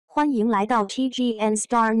欢迎来到 TGN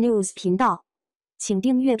Star News 频道，请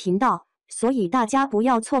订阅频道，所以大家不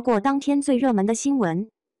要错过当天最热门的新闻。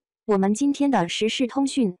我们今天的时事通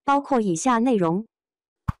讯包括以下内容：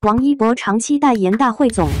王一博长期代言大汇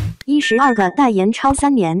总，12个代言超3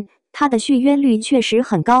年，他的续约率确实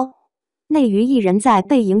很高。内娱艺人在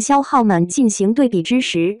被营销号们进行对比之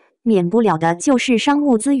时，免不了的就是商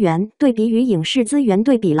务资源对比与影视资源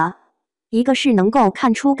对比了。一个是能够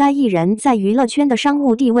看出该艺人在娱乐圈的商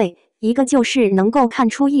务地位，一个就是能够看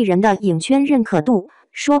出艺人的影圈认可度。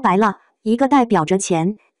说白了，一个代表着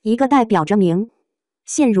钱，一个代表着名。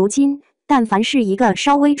现如今，但凡是一个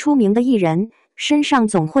稍微出名的艺人，身上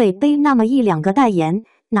总会背那么1、2个代言，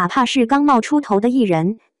哪怕是刚冒出头的艺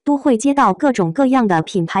人，都会接到各种各样的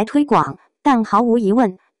品牌推广。但毫无疑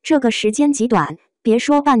问，这个时间极短，别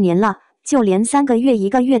说半年了，就连3个月、1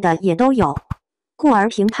个月的也都有。故而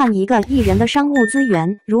评判一个艺人的商务资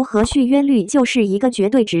源如何续约率就是一个绝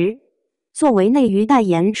对值。作为内娱代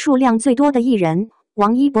言数量最多的艺人，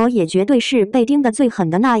王一博也绝对是被盯得最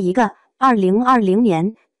狠的那一个。2020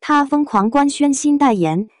年，他疯狂官宣新代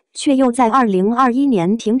言，却又在2021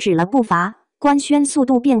年停止了步伐，官宣速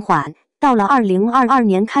度变缓。到了2022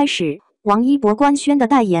年开始，王一博官宣的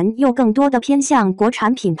代言又更多的偏向国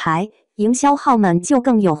产品牌，营销号们就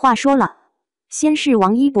更有话说了。先是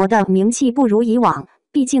王一博的名气不如以往，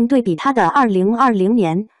毕竟对比他的2020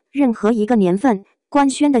年，任何一个年份官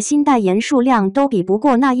宣的新代言数量都比不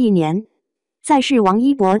过那一年。再是王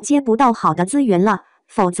一博接不到好的资源了，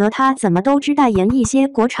否则他怎么都只代言一些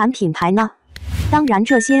国产品牌呢？当然，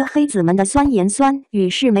这些黑子们的酸言酸语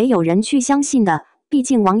是没有人去相信的，毕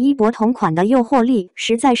竟王一博同款的诱惑力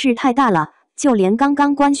实在是太大了，就连刚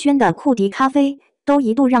刚官宣的库迪咖啡都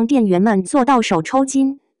一度让店员们做到手抽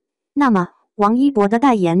筋。那么王一博的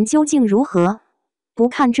代言究竟如何？不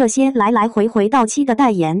看这些来来回回到期的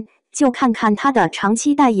代言，就看看他的长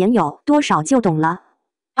期代言有多少就懂了。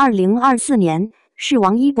2024年是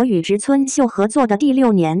王一博与植村秀合作的第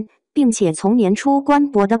6年，并且从年初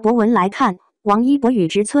官博的博文来看，王一博与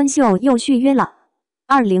植村秀又续约了。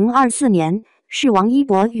2024年是王一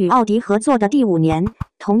博与奥迪合作的第5年，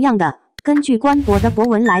同样的，根据官博的博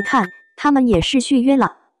文来看，他们也是续约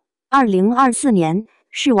了。2024年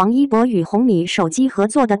是王一博与红米手机合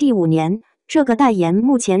作的第5年，这个代言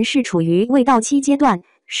目前是处于未到期阶段，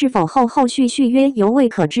是否后续续约犹未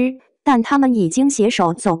可知，但他们已经携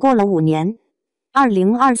手走过了5年。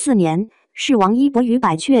2024年是王一博与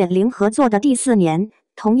百雀羚合作的第4年，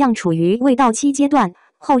同样处于未到期阶段，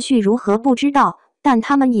后续如何不知道，但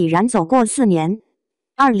他们已然走过4年。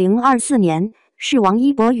2024年是王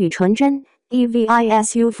一博与纯真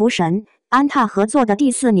EVISU 福神安踏合作的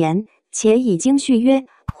第4年，且已经续约，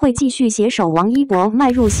会继续携手王一博迈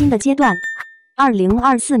入新的阶段。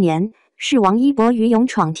2024年是王一博与勇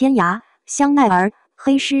闯天涯、香奈儿、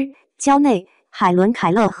黑狮、蕉内、海伦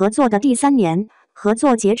凯勒合作的第3年，合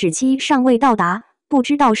作截止期尚未到达，不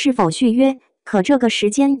知道是否续约，可这个时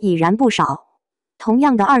间已然不少。同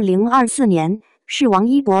样的2024年是王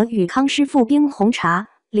一博与康师傅冰红茶、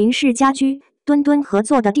林氏家居、墩墩合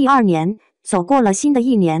作的第2年，走过了新的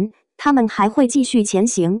1年，他们还会继续前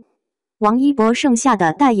行。王一博剩下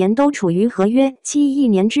的代言都处于合约期1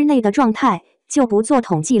年之内的状态，就不做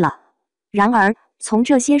统计了。然而，从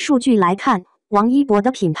这些数据来看，王一博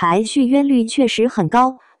的品牌续约率确实很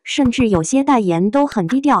高，甚至有些代言都很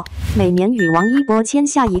低调，每年与王一博签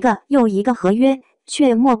下一个又一个合约，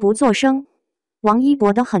却默不作声。王一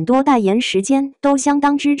博的很多代言时间都相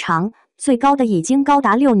当之长，最高的已经高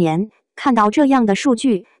达6年。看到这样的数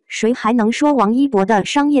据，谁还能说王一博的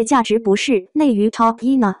商业价值不是内娱 Top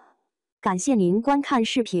 1呢？感谢您观看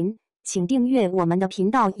视频，请订阅我们的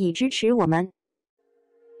频道以支持我们。